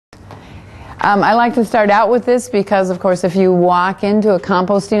I like to start out with this because, of course, if you walk into a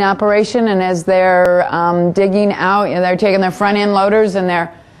composting operation and as they're digging out, they're taking their front end loaders and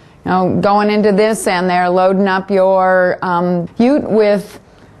they're going into this and they're loading up your ute with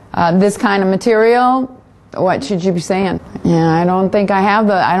this kind of material, what should you be saying? Yeah, I don't think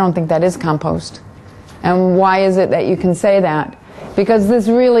that is compost. And why is it that you can say that? Because this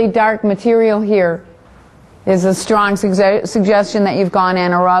really dark material here is a strong suggestion that you've gone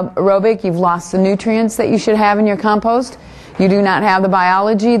anaerobic, you've lost the nutrients that you should have in your compost, you do not have the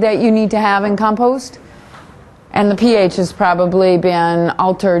biology that you need to have in compost, and the pH has probably been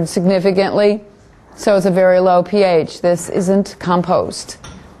altered significantly, so it's a very low pH. This isn't compost.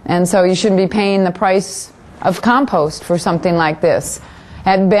 And so you shouldn't be paying the price of compost for something like this.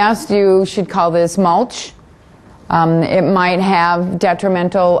 At best, you should call this mulch. It might have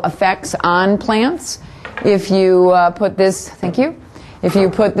detrimental effects on plants. If you put this, thank you, if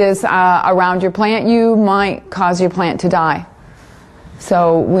you put this around your plant, you might cause your plant to die.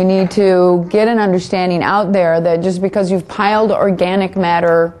 So we need to get an understanding out there that just because you've piled organic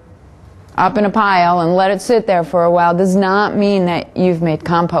matter up in a pile and let it sit there for a while does not mean that you've made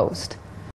compost.